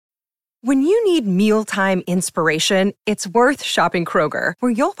When you need mealtime inspiration, it's worth shopping Kroger,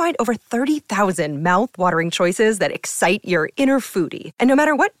 where you'll find over 30,000 mouth-watering choices that excite your inner foodie. And no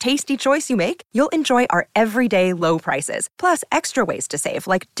matter what tasty choice you make, you'll enjoy our everyday low prices, plus extra ways to save,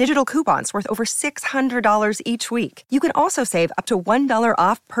 like digital coupons worth over $600 each week. You can also save up to $1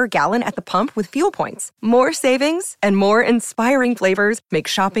 off per gallon at the pump with fuel points. More savings and more inspiring flavors make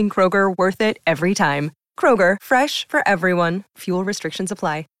shopping Kroger worth it every time. Kroger, fresh for everyone. Fuel restrictions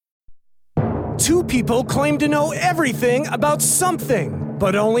apply. Two people claim to know everything about something,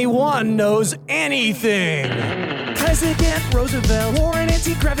 but only one knows anything. President Roosevelt wore an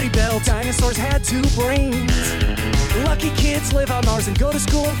anti-gravity belt. Dinosaurs had two brains. Lucky kids live on Mars and go to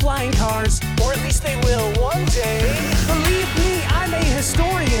school in flying cars. Or at least they will one day. Believe me, I'm a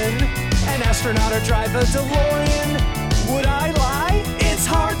historian. An astronaut or drive a DeLorean. Would I lie? It's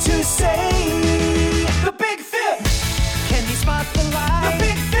hard to say. The Big Fib! Can you spot the lie? The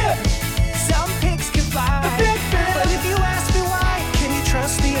Big Fib! Some pigs can fly. The Big Fib! But if you ask me why, can you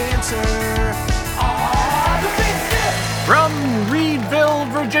trust the answer? The Big Fib! From Reedville,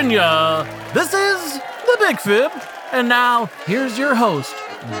 Virginia, this is The Big Fib. And now, here's your host,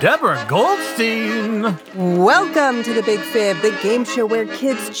 Deborah Goldstein. Welcome to The Big Fib, the game show where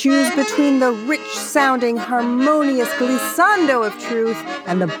kids choose between the rich-sounding, harmonious glissando of truth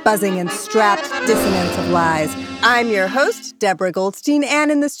and the buzzing and strapped dissonance of lies. I'm your host, Deborah Goldstein,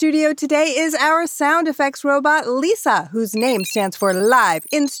 and in the studio today is our sound effects robot, Lisa, whose name stands for Live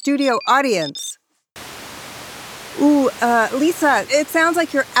In-Studio Audience. Ooh, Lisa, it sounds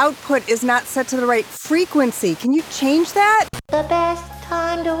like your output is not set to the right frequency. Can you change that? The best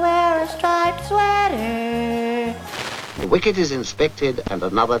time to wear a striped sweater. The wicket is inspected and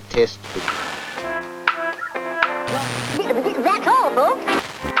another test. That's all, folks.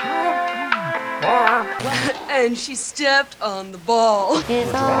 And she stepped on the ball.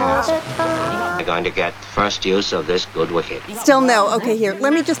 It's all the time. We're going to get first use of this good wicket. Still no. Okay, here,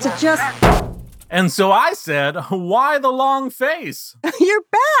 let me just adjust. And so I said, why the long face? You're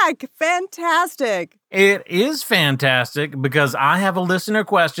back! Fantastic! It is fantastic because I have a listener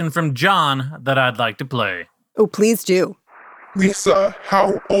question from John that I'd like to play. Oh, please do. Lisa,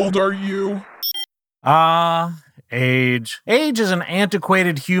 how old are you? Age. Age is an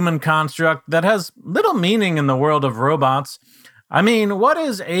antiquated human construct that has little meaning in the world of robots. I mean, what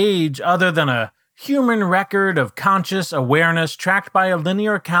is age other than a human record of conscious awareness tracked by a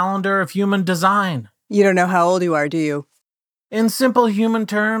linear calendar of human design? You don't know how old you are, do you? In simple human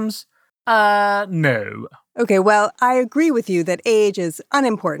terms, no. Okay, well, I agree with you that age is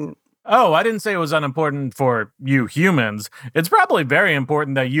unimportant. Oh, I didn't say it was unimportant for you humans. It's probably very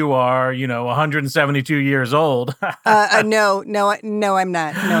important that you are, 172 years old. No, I'm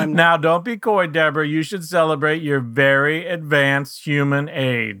not. Now, don't be coy, Deborah. You should celebrate your very advanced human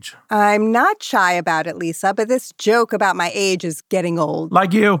age. I'm not shy about it, Lisa, but this joke about my age is getting old.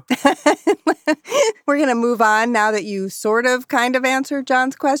 Like you. We're going to move on now that you kind of answered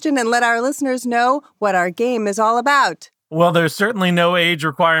John's question and let our listeners know what our game is all about. Well, there's certainly no age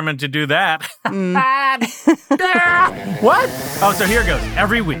requirement to do that. What? Oh, so here goes.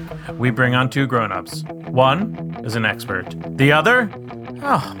 Every week, we bring on two grown-ups. One is an expert. The other?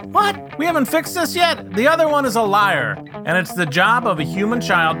 Oh, what? We haven't fixed this yet? The other one is a liar. And it's the job of a human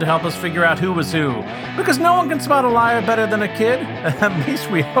child to help us figure out who was who. Because no one can spot a liar better than a kid. At least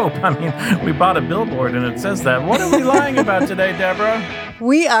we hope. I mean, we bought a billboard and it says that. What are we lying about today, Deborah?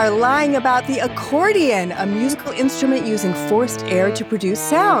 We are lying about the accordion, a musical instrument using forced air to produce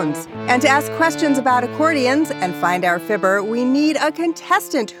sounds. And to ask questions about accordions and find our fibber, we need a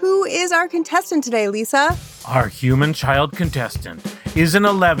contestant. Who is our contestant today, Lisa? Our human child contestant is an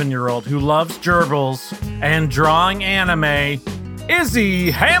 11-year-old who loves gerbils and drawing anime, Izzy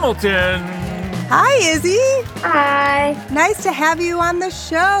Hamilton. Hi, Izzy. Hi. Nice to have you on the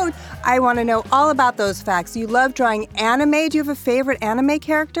show. I want to know all about those facts. You love drawing anime. Do you have a favorite anime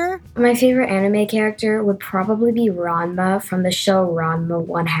character? My favorite anime character would probably be Ranma from the show Ranma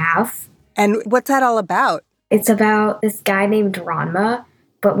 1/2. And what's that all about? It's about this guy named Ranma,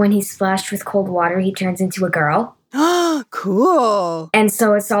 but when he's splashed with cold water, he turns into a girl. Cool. And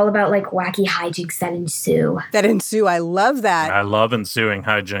so it's all about wacky hijinks that ensue. I love that. I love ensuing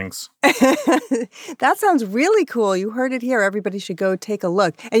hijinks. That sounds really cool. You heard it here. Everybody should go take a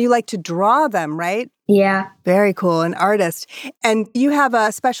look. And you like to draw them, right? Yeah. Very cool. An artist. And you have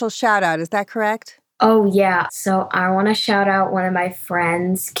a special shout out. Is that correct? Oh, yeah. So I want to shout out one of my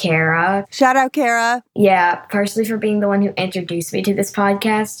friends, Kara. Shout out, Kara. Yeah, partially for being the one who introduced me to this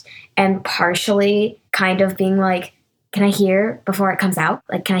podcast and partially kind of being can I hear before it comes out?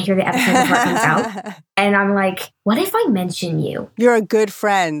 Like, can I hear the episode before it comes out? And I'm like, what if I mention you? You're a good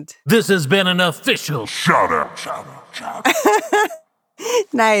friend. This has been an official Shout out.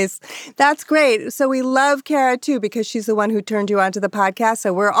 Nice. That's great. So we love Kara, too, because she's the one who turned you onto the podcast.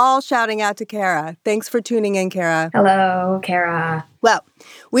 So we're all shouting out to Kara. Thanks for tuning in, Kara. Hello, Kara. Well,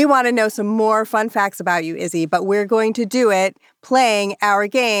 we want to know some more fun facts about you, Izzy, but we're going to do it playing our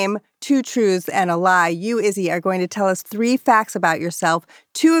game, Two Truths and a Lie. You, Izzy, are going to tell us 3 facts about yourself.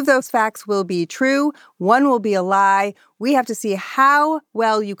 2 of those facts will be true. 1 will be a lie. We have to see how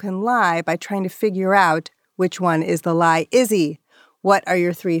well you can lie by trying to figure out which one is the lie. Izzy, what are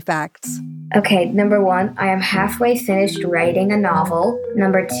your 3 facts? Okay, number 1, I am halfway finished writing a novel.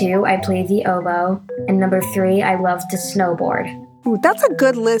 Number 2, I play the oboe. And number 3, I love to snowboard. Ooh, that's a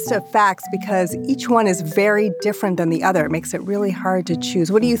good list of facts because each one is very different than the other. It makes it really hard to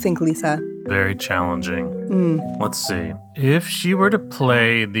choose. What do you think, Lisa? Very challenging. Let's see. If she were to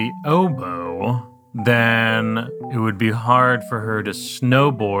play the oboe, then it would be hard for her to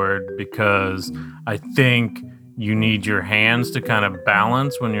snowboard because I think you need your hands to kind of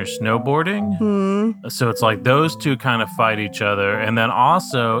balance when you're snowboarding. So it's like those two kind of fight each other. And then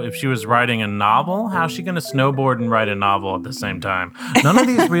also, if she was writing a novel, how's she going to snowboard and write a novel at the same time? None of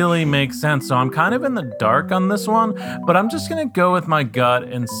these really make sense. So I'm kind of in the dark on this one, but I'm just going to go with my gut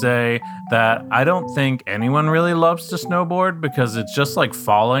and say that I don't think anyone really loves to snowboard because it's just like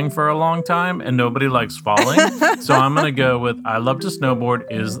falling for a long time and nobody likes falling. So I'm going to go with I love to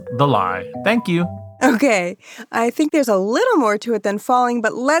snowboard is the lie. Thank you. Okay, I think there's a little more to it than falling,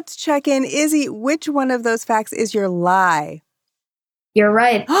 but let's check in. Izzy, which one of those facts is your lie? You're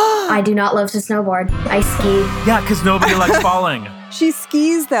right. I do not love to snowboard. I ski. Yeah, because nobody likes falling. She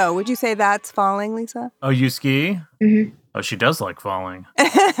skis, though. Would you say that's falling, Lisa? Oh, you ski? Mm-hmm. Oh, she does like falling.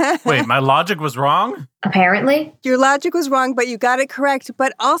 Wait, my logic was wrong? Apparently. Your logic was wrong, but you got it correct.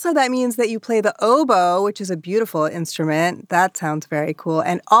 But also that means that you play the oboe, which is a beautiful instrument. That sounds very cool.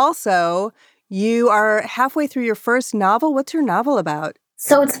 And also, you are halfway through your first novel. What's your novel about?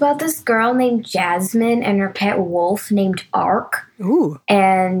 So it's about this girl named Jasmine and her pet wolf named Ark. Ooh.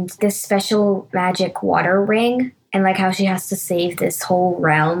 And this special magic water ring. And like how she has to save this whole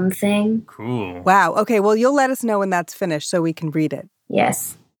realm thing. Cool. Wow. Okay, well, you'll let us know when that's finished so we can read it.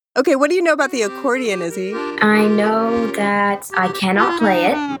 Yes. Okay, what do you know about the accordion, Izzy? I know that I cannot play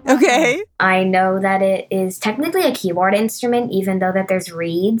it. Okay. I know that it is technically a keyboard instrument, even though that there's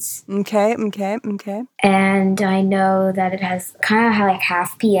reeds. Okay. And I know that it has kind of like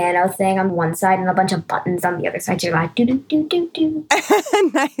half piano thing on one side and a bunch of buttons on the other side. You're like, do-do-do-do-do.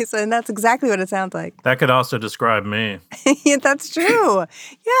 Nice, and that's exactly what it sounds like. That could also describe me. Yeah, that's true.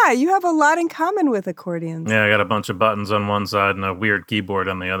 Yeah, you have a lot in common with accordions. Yeah, I got a bunch of buttons on one side and a weird keyboard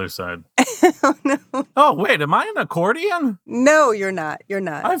on the other side. Oh, no. Oh, wait, am I an accordion? No, you're not.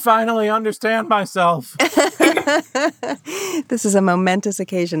 I finally understand myself. This is a momentous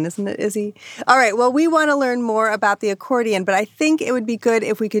occasion, isn't it, Izzy? All right, well, we want to learn more about the accordion, but I think it would be good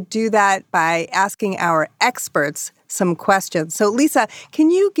if we could do that by asking our experts some questions. So, Lisa, can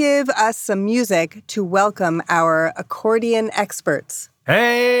you give us some music to welcome our accordion experts?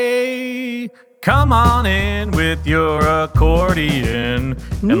 Hey, come on in with your accordion.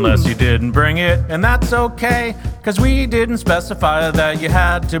 Unless you didn't bring it, and that's okay, because we didn't specify that you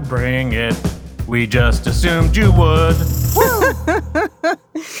had to bring it. We just assumed you would. Woo!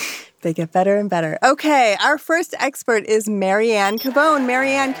 They get better and better. Okay, our first expert is Marianne Cavone.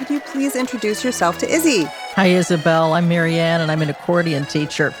 Marianne, could you please introduce yourself to Izzy? Hi, Isabel. I'm Marianne, and I'm an accordion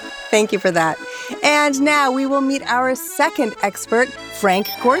teacher. Thank you for that. And now we will meet our second expert, Frank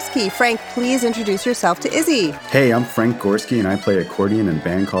Gorski. Frank, please introduce yourself to Izzy. Hey, I'm Frank Gorski, and I play accordion in a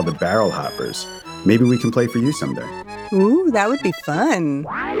band called the Barrel Hoppers. Maybe we can play for you someday. Ooh, that would be fun.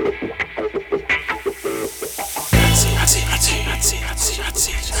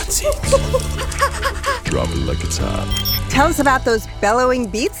 Drop it like it's hot. Tell us about those bellowing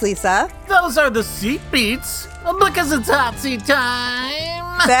beats, Lisa. Those are the seat beats, because it's hot seat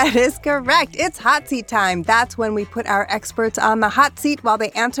time. That is correct. It's hot seat time. That's when we put our experts on the hot seat while they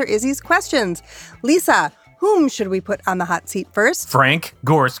answer Izzy's questions. Lisa, whom should we put on the hot seat first? Frank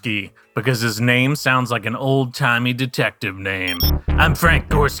Gorski, because his name sounds like an old-timey detective name. I'm Frank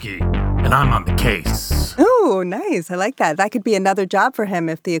Gorski, and I'm on the case. Ooh, nice. I like that. That could be another job for him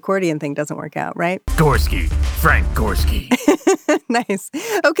if the accordion thing doesn't work out, right? Gorski. Frank Gorski. Nice.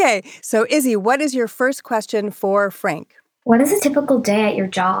 Okay, so Izzy, what is your first question for Frank? What is a typical day at your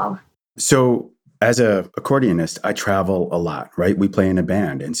job? So, as a accordionist, I travel a lot, right? We play in a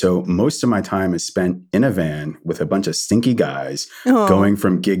band. And so most of my time is spent in a van with a bunch of stinky guys going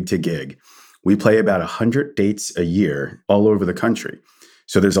from gig to gig. We play about 100 dates a year all over the country.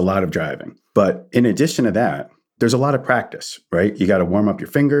 So there's a lot of driving. But in addition to that, there's a lot of practice, right? You got to warm up your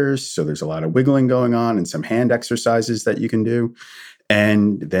fingers. So there's a lot of wiggling going on and some hand exercises that you can do.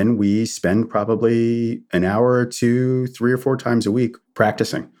 And then we spend probably an hour or two, 3 or 4 times a week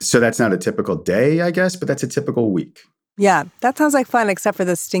practicing. So that's not a typical day, I guess, but that's a typical week. Yeah, that sounds like fun, except for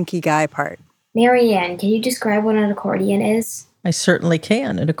the stinky guy part. Marianne, can you describe what an accordion is? I certainly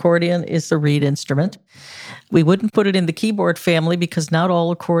can. An accordion is a reed instrument. We wouldn't put it in the keyboard family because not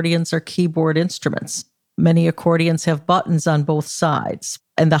all accordions are keyboard instruments. Many accordions have buttons on both sides.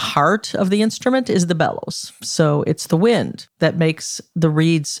 And the heart of the instrument is the bellows. So it's the wind that makes the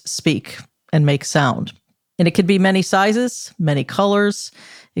reeds speak and make sound. And it could be many sizes, many colors.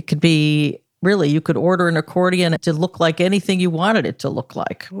 It could be, really, you could order an accordion to look like anything you wanted it to look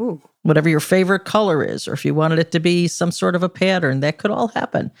like. Ooh. Whatever your favorite color is, or if you wanted it to be some sort of a pattern, that could all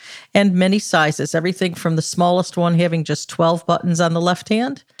happen. And many sizes, everything from the smallest one having just 12 buttons on the left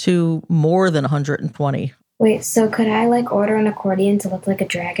hand to more than 120. Wait, so could I order an accordion to look like a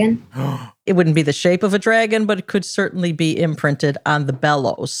dragon? It wouldn't be the shape of a dragon, but it could certainly be imprinted on the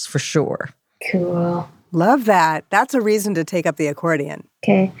bellows for sure. Cool. Love that. That's a reason to take up the accordion.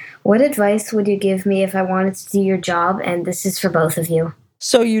 Okay. What advice would you give me if I wanted to do your job? And this is for both of you.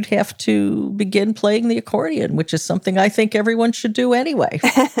 So you'd have to begin playing the accordion, which is something I think everyone should do anyway.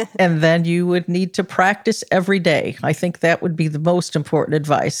 And then you would need to practice every day. I think that would be the most important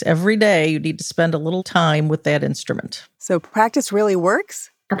advice. Every day you need to spend a little time with that instrument. So practice really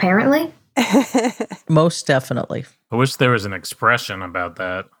works? Apparently. Most definitely. I wish there was an expression about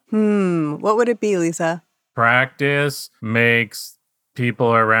that. What would it be, Lisa? Practice makes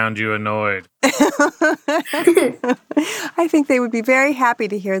people around you annoyed. I think they would be very happy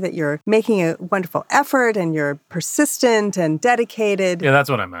to hear that you're making a wonderful effort and you're persistent and dedicated. Yeah, that's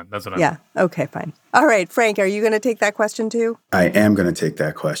what I meant. Yeah, okay, fine. All right, Frank, are you going to take that question too? I am going to take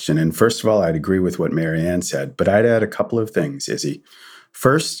that question. And first of all, I'd agree with what Marianne said, but I'd add a couple of things, Izzy.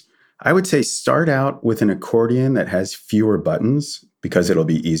 First, I would say start out with an accordion that has fewer buttons because it'll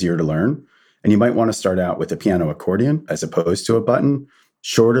be easier to learn. And you might want to start out with a piano accordion as opposed to a button.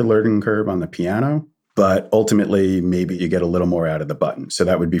 Shorter learning curve on the piano, but ultimately maybe you get a little more out of the button. So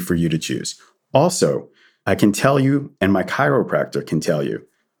that would be for you to choose. Also, I can tell you, and my chiropractor can tell you,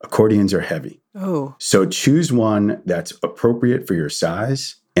 accordions are heavy. Oh. So choose one that's appropriate for your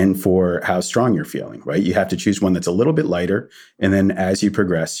size and for how strong you're feeling, right? You have to choose one that's a little bit lighter. And then as you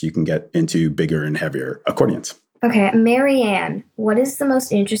progress, you can get into bigger and heavier accordions. Okay, Marianne, what is the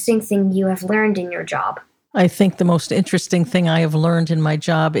most interesting thing you have learned in your job? I think the most interesting thing I have learned in my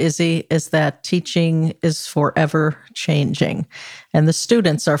job, Izzy, is that teaching is forever changing, and the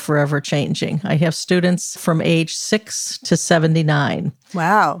students are forever changing. I have students from age 6 to 79.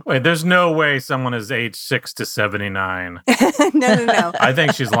 Wow. Wait, there's no way someone is age 6 to 79. No. I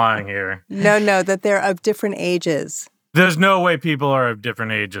think she's lying here. No, that they're of different ages. There's no way people are of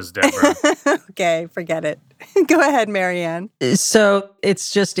different ages, Deborah. Okay, forget it. Go ahead, Marianne. So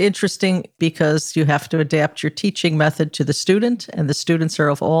it's just interesting because you have to adapt your teaching method to the student, and the students are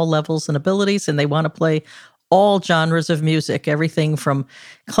of all levels and abilities, and they want to play all genres of music, everything from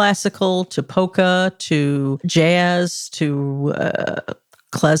classical to polka to jazz to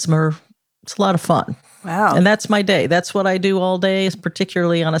klezmer. It's a lot of fun. Wow. And that's my day. That's what I do all day,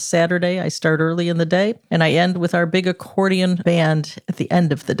 particularly on a Saturday. I start early in the day, and I end with our big accordion band at the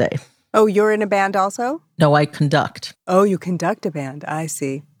end of the day. Oh, you're in a band also? No, I conduct. Oh, you conduct a band. I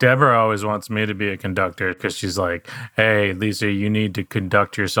see. Deborah always wants me to be a conductor because she's like, hey, Lisa, you need to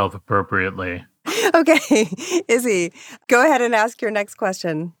conduct yourself appropriately. Okay, Izzy, go ahead and ask your next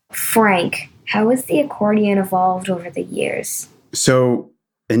question. Frank, how has the accordion evolved over the years? So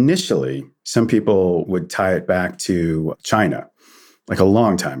initially, some people would tie it back to China, like a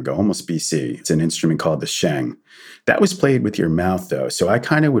long time ago, almost BC. It's an instrument called the sheng. That was played with your mouth, though. So I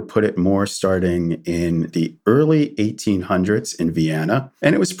kind of would put it more starting in the early 1800s in Vienna.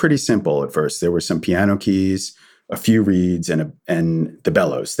 And it was pretty simple at first. There were some piano keys, a few reeds, and the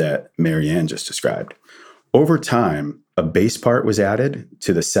bellows that Marianne just described. Over time, a bass part was added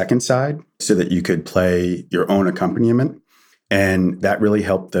to the second side so that you could play your own accompaniment. And that really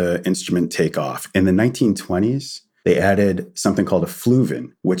helped the instrument take off. In the 1920s, they added something called a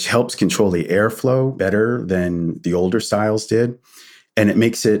fluven, which helps control the airflow better than the older styles did. And it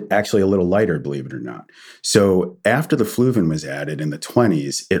makes it actually a little lighter, believe it or not. So after the fluven was added in the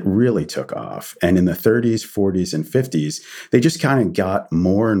 20s, it really took off. And in the 30s, 40s, and 50s, they just kind of got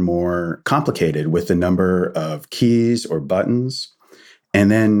more and more complicated with the number of keys or buttons.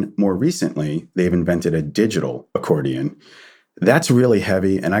 And then more recently, they've invented a digital accordion That's really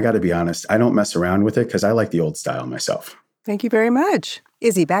heavy. And I got to be honest, I don't mess around with it because I like the old style myself. Thank you very much.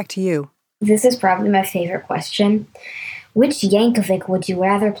 Izzy, back to you. This is probably my favorite question. Which Yankovic would you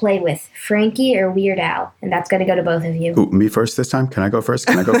rather play with, Frankie or Weird Al? And that's going to go to both of you. Ooh, me first this time? Can I go first?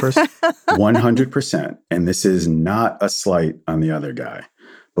 100%. And this is not a slight on the other guy,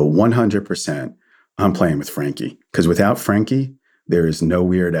 but 100% I'm playing with Frankie. Because without Frankie, there is no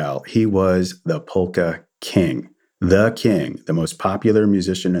Weird Al. He was the polka king, the most popular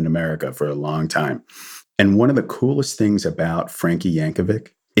musician in America for a long time. And one of the coolest things about Frankie Yankovic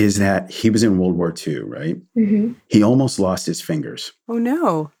is that he was in World War II, right? Mm-hmm. He almost lost his fingers. Oh,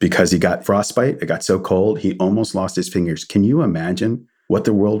 no. Because he got frostbite. It got so cold, he almost lost his fingers. Can you imagine what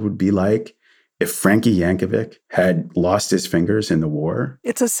the world would be like if Frankie Yankovic had lost his fingers in the war?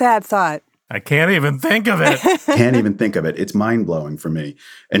 It's a sad thought. I can't even think of it. Can't even think of it. It's mind-blowing for me.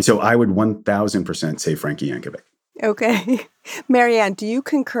 And so I would 1,000% say Frankie Yankovic. Okay. Marianne, do you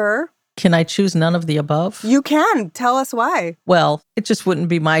concur? Can I choose none of the above? You can. Tell us why. Well, it just wouldn't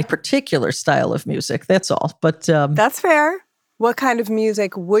be my particular style of music. That's all. But that's fair. What kind of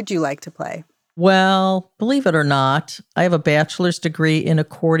music would you like to play? Well, believe it or not, I have a bachelor's degree in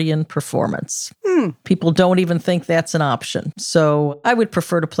accordion performance. People don't even think that's an option. So I would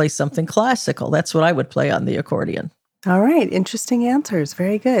prefer to play something classical. That's what I would play on the accordion. All right. Interesting answers.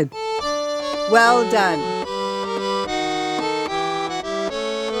 Very good. Well done.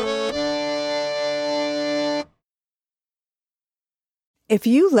 If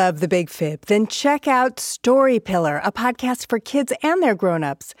you love The Big Fib, then check out Story Pillar, a podcast for kids and their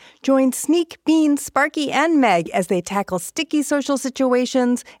grown-ups. Join Sneak, Bean, Sparky, and Meg as they tackle sticky social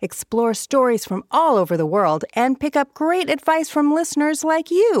situations, explore stories from all over the world, and pick up great advice from listeners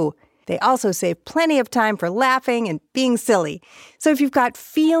like you. They also save plenty of time for laughing and being silly. So if you've got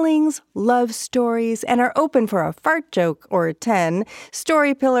feelings, love stories, and are open for a fart joke or 10,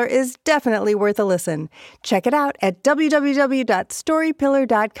 Story Pillar is definitely worth a listen. Check it out at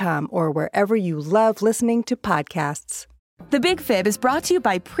www.storypillar.com or wherever you love listening to podcasts. The Big Fib is brought to you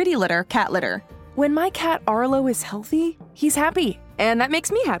by Pretty Litter Cat Litter. When my cat Arlo is healthy, he's happy, and that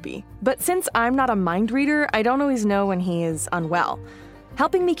makes me happy. But since I'm not a mind reader, I don't always know when he is unwell.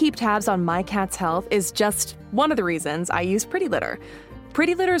 Helping me keep tabs on my cat's health is just one of the reasons I use Pretty Litter.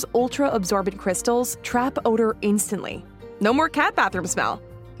 Pretty Litter's ultra-absorbent crystals trap odor instantly. No more cat bathroom smell.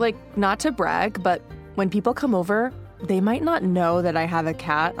 Like, not to brag, but when people come over, they might not know that I have a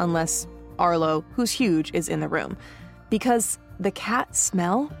cat unless Arlo, who's huge, is in the room. Because the cat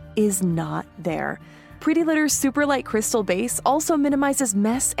smell is not there. Pretty Litter's super light crystal base also minimizes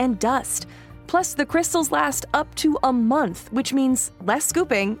mess and dust. Plus, the crystals last up to a month, which means less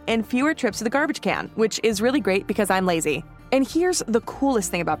scooping and fewer trips to the garbage can, which is really great because I'm lazy. And here's the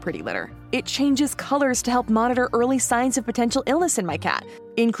coolest thing about Pretty Litter. It changes colors to help monitor early signs of potential illness in my cat,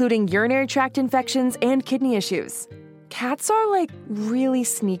 including urinary tract infections and kidney issues. Cats are really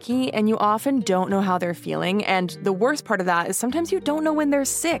sneaky, and you often don't know how they're feeling, and the worst part of that is sometimes you don't know when they're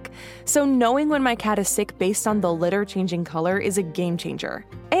sick. So knowing when my cat is sick based on the litter changing color is a game changer.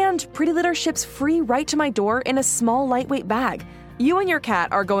 And Pretty Litter ships free right to my door in a small, lightweight bag. You and your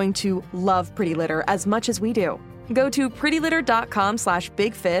cat are going to love Pretty Litter as much as we do. Go to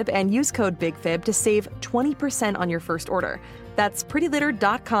prettylitter.com/bigfib and use code BIGFIB to save 20% on your first order. That's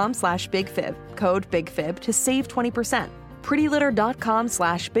prettylitter.com/bigfib, code BIGFIB to save 20%.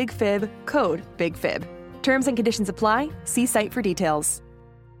 prettylitter.com/bigfib, code BIGFIB. Terms and conditions apply. See site for details.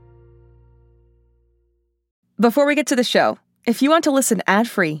 Before we get to the show, if you want to listen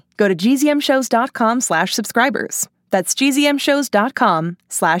ad-free, go to gzmshows.com/subscribers. That's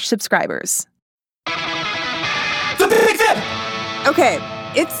gzmshows.com/subscribers. The Big Fib! Okay,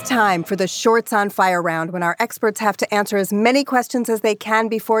 it's time for the Shorts on Fire round when our experts have to answer as many questions as they can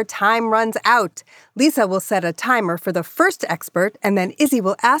before time runs out. Lisa will set a timer for the first expert, and then Izzy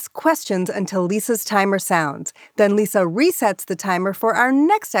will ask questions until Lisa's timer sounds. Then Lisa resets the timer for our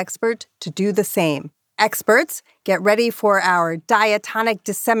next expert to do the same. Experts, get ready for our diatonic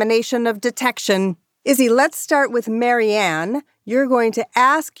dissemination of detection. Izzy, let's start with Marianne. You're going to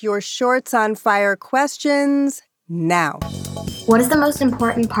ask your Shorts on Fire questions now. What is the most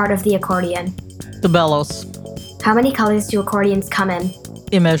important part of the accordion? The bellows. How many colors do accordions come in?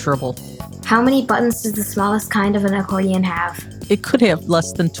 Immeasurable. How many buttons does the smallest kind of an accordion have? It could have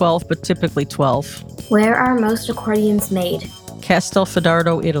less than 12, but typically 12. Where are most accordions made?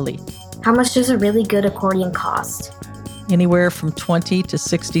 Castelfidardo, Italy. How much does a really good accordion cost? Anywhere from $20,000 to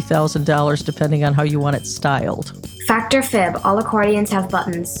 $60,000, depending on how you want it styled. Fact or fib, all accordions have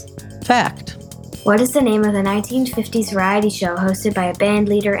buttons. Fact. What is the name of the 1950s variety show hosted by a band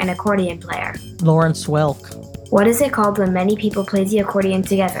leader and accordion player? Lawrence Welk. What is it called when many people play the accordion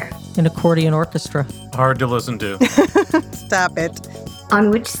together? An accordion orchestra. Hard to listen to. Stop it.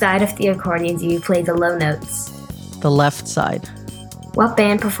 On which side of the accordion do you play the low notes? The left side. What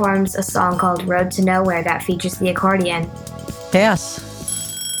band performs a song called Road to Nowhere that features the accordion? Pass.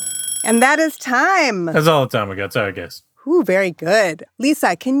 And that is time. That's all the time we got. Sorry, guys. Ooh, very good.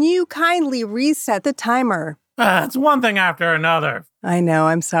 Lisa, can you kindly reset the timer? It's one thing after another. I know,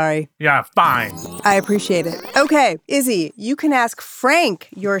 I'm sorry. Yeah, fine. I appreciate it. Okay, Izzy, you can ask Frank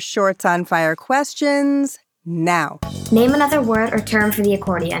your Shorts on Fire questions now. Name another word or term for the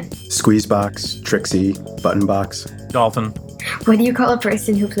accordion. Squeeze box, Trixie, button box. Dolphin. What do you call a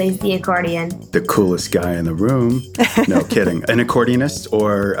person who plays the accordion? The coolest guy in the room. No kidding. An accordionist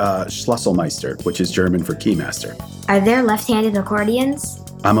or Schlüsselmeister, which is German for keymaster. Are there left-handed accordions?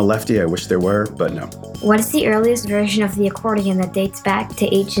 I'm a lefty. I wish there were, but no. What is the earliest version of the accordion that dates back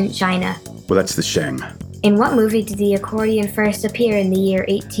to ancient China? Well, that's the sheng. In what movie did the accordion first appear in the year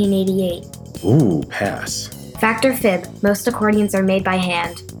 1888? Ooh, pass. Fact or fib? Most accordions are made by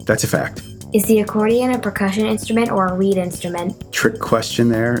hand. That's a fact. Is the accordion a percussion instrument or a reed instrument? Trick question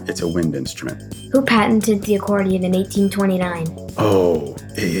there. It's a wind instrument. Who patented the accordion in 1829? Oh,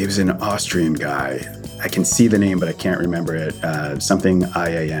 it was an Austrian guy. I can see the name, but I can't remember it. Something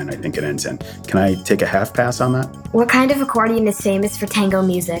IAN, I think it ends in. Can I take a half pass on that? What kind of accordion is famous for tango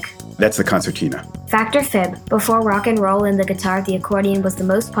music? That's the concertina. Fact or fib? Before rock and roll and the guitar, the accordion was the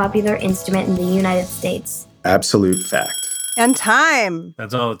most popular instrument in the United States. Absolute fact. And time.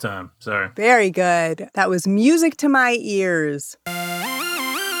 That's all the time. Sorry. Very good. That was music to my ears.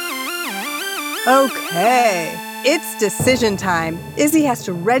 Okay. It's decision time. Izzy has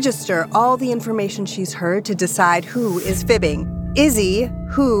to register all the information she's heard to decide who is fibbing. Izzy,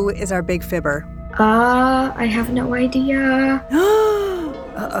 who is our big fibber? I have no idea.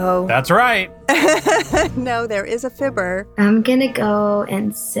 Uh-oh. That's right. No, there is a fibber. I'm gonna go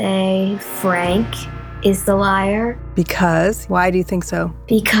and say Frank is the liar. Because? Why do you think so?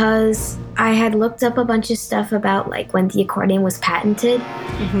 Because I had looked up a bunch of stuff about like when the accordion was patented.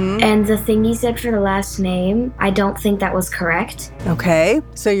 And the thing he said for the last name, I don't think that was correct. Okay,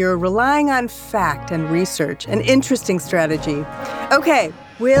 so you're relying on fact and research. An interesting strategy. Okay,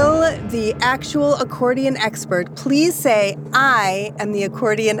 will the actual accordion expert please say, I am the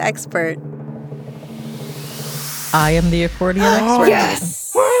accordion expert? I am the accordion expert. Yes!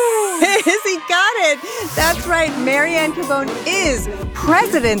 Izzy got it! That's right, Marianne Cabone is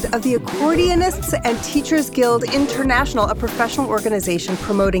president of the Accordionists and Teachers Guild International, a professional organization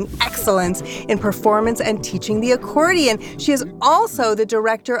promoting excellence in performance and teaching the accordion. She is also the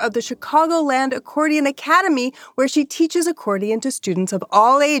director of the Chicagoland Accordion Academy, where she teaches accordion to students of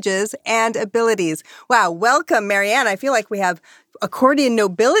all ages and abilities. Wow, welcome, Marianne. I feel like we have accordion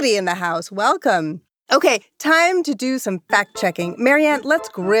nobility in the house. Welcome. Okay, time to do some fact-checking. Marianne, let's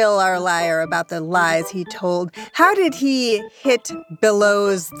grill our liar about the lies he told. How did he hit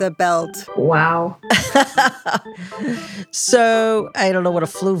belows the belt? Wow. So, I don't know what a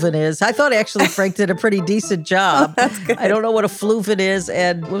fluvin is. I thought actually Frank did a pretty decent job. Oh, that's good. I don't know what a fluvin is.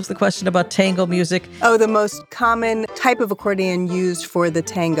 And what was the question about tango music? Oh, the most common type of accordion used for the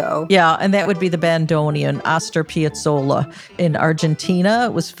tango. Yeah, and that would be the bandoneon, Astor Piazzolla. In Argentina,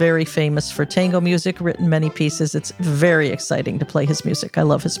 it was very famous for tango music, written many pieces. It's very exciting to play his music. I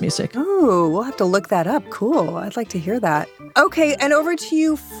love his music. Oh, we'll have to look that up. Cool. I'd like to hear that. Okay, and over to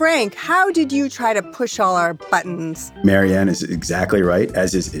you, Frank. How did you try to push all our buttons? Marianne is exactly right,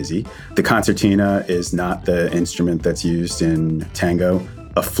 as is Izzy. The concertina is not the instrument that's used in tango.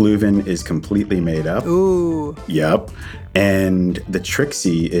 A fluvin is completely made up. Ooh. Yep. And the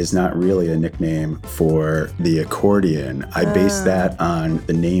Trixie is not really a nickname for the accordion. I based that on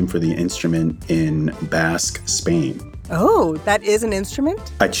the name for the instrument in Basque, Spain. Oh, that is an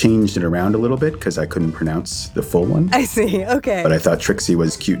instrument? I changed it around a little bit because I couldn't pronounce the full one. I see, okay. But I thought Trixie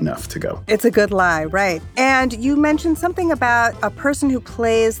was cute enough to go. It's a good lie, right. And you mentioned something about a person who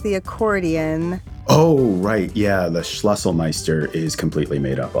plays the accordion. Oh, right. Yeah, the Schlüsselmeister is completely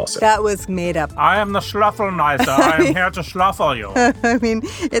made up also. That was made up. I am the Schlüsselmeister. I am here to schluffle you. I mean,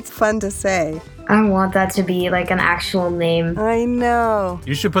 it's fun to say. I want that to be like an actual name. I know.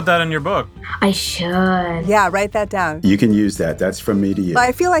 You should put that in your book. I should. Yeah, write that down. You can use that. That's from me to you. But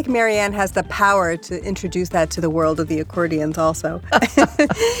I feel like Marianne has the power to introduce that to the world of the accordions also.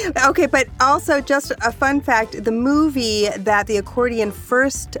 Okay, but also just a fun fact, the movie that the accordion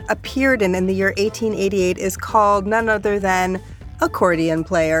first appeared in the year 1888 is called none other than Accordion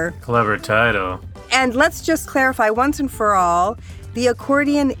Player. Clever title. And let's just clarify once and for all, The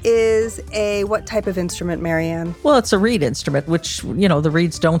accordion is a what type of instrument, Marianne? Well, it's a reed instrument, which, the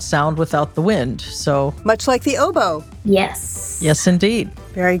reeds don't sound without the wind, so... Much like the oboe. Yes. Yes, indeed.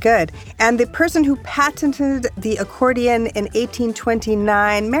 Very good. And the person who patented the accordion in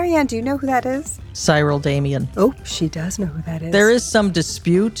 1829, Marianne, do you know who that is? Cyril Damien. Oh, she does know who that is. There is some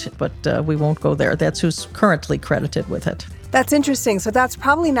dispute, but we won't go there. That's who's currently credited with it. That's interesting. So that's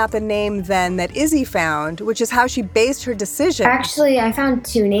probably not the name then that Izzy found, which is how she based her decision. Actually, I found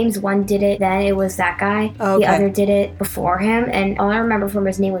two names. One did it, then it was that guy. Okay. The other did it before him, and all I remember from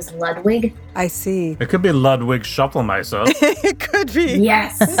his name was Ludwig. I see. It could be Ludwig Shufflemeister. It could be.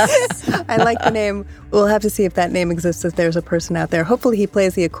 Yes. I like the name. We'll have to see if that name exists, if there's a person out there. Hopefully he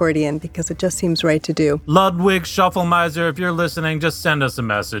plays the accordion, because it just seems right to do. Ludwig Shufflemeister, if you're listening, just send us a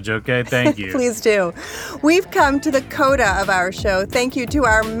message, okay? Thank you. Please do. We've come to the coda of our show. Thank you to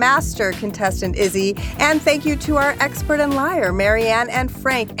our master contestant, Izzy, and thank you to our expert and liar, Marianne and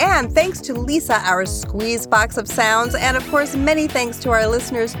Frank, and thanks to Lisa, our squeeze box of sounds, and of course, many thanks to our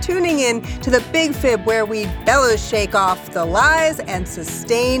listeners tuning in to the Big Fib, where we bellows shake off the lies and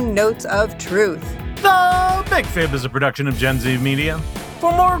sustain notes of truth. The Big Fib is a production of Gen Z Media.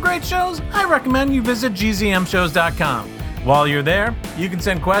 For more great shows, I recommend you visit gzmshows.com. While you're there, you can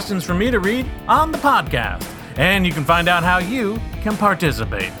send questions for me to read on the podcast, and you can find out how you can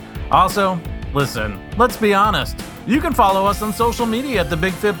participate. Also, listen, let's be honest. You can follow us on social media at The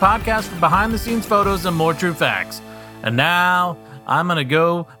Big Fib Podcast for behind-the-scenes photos and more true facts. And now, I'm gonna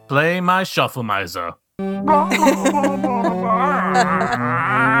go play my Shufflemeister.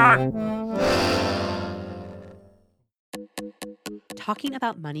 Talking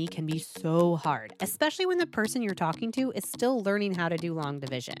about money can be so hard, especially when the person you're talking to is still learning how to do long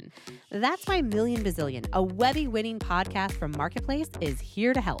division. That's why Million Bazillion, a Webby-winning podcast from Marketplace, is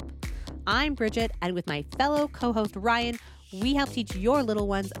here to help. I'm Bridget, and with my fellow co-host Ryan, we help teach your little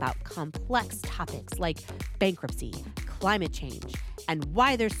ones about complex topics like bankruptcy, climate change, and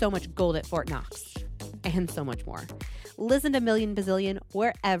why there's so much gold at Fort Knox, and so much more. Listen to Million Bazillion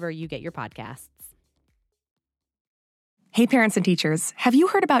wherever you get your podcasts. Hey parents and teachers, have you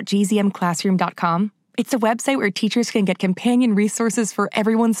heard about gzmclassroom.com? It's a website where teachers can get companion resources for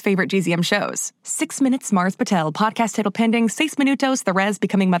everyone's favorite GZM shows. 6 Minutes, Mars Patel, Podcast Title Pending, 6 Minutos, The Res,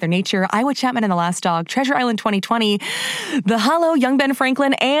 Becoming Mother Nature, Iowa Chapman and the Last Dog, Treasure Island 2020, The Hollow, Young Ben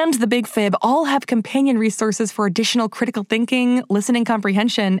Franklin, and The Big Fib all have companion resources for additional critical thinking, listening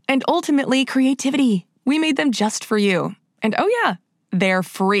comprehension, and ultimately creativity. We made them just for you. And oh yeah, they're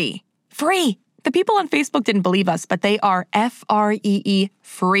free. Free! The people on Facebook didn't believe us, but they are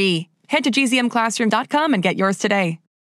free. Head to gzmclassroom.com and get yours today.